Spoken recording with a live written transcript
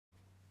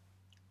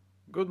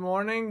Good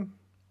morning.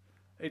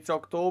 It's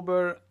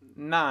October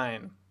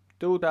 9,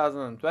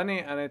 2020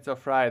 and it's a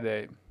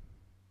Friday.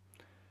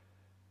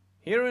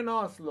 Here in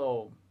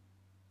Oslo,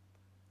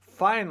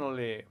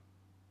 finally,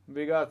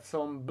 we got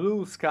some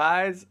blue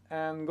skies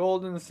and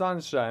golden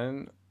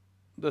sunshine.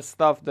 The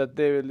stuff that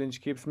David Lynch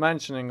keeps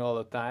mentioning all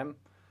the time.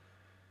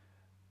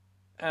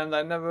 And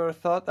I never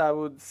thought I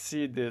would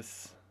see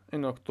this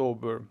in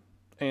October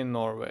in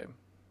Norway.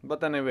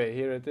 But anyway,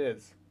 here it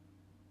is.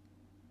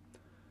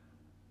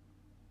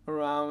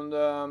 Around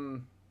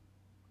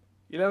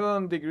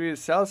 11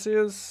 degrees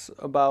Celsius,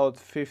 about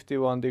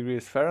 51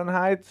 degrees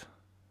Fahrenheit.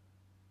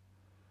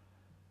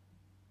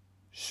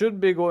 Should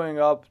be going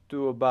up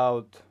to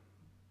about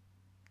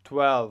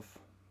 12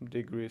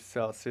 degrees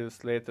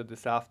Celsius later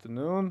this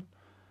afternoon.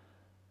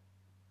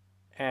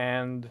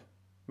 And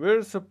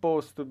we're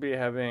supposed to be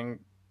having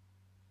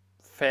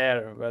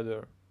fair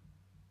weather.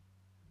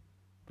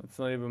 It's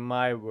not even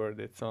my word,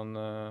 it's on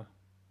a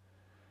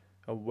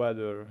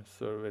weather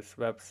service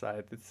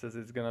website. It says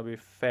it's gonna be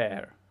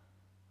fair.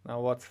 Now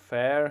what's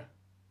fair?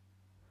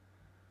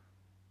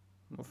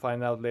 We'll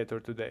find out later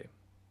today.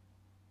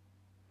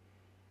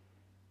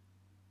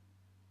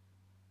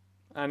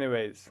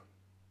 Anyways,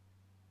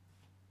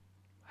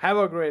 have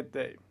a great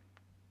day.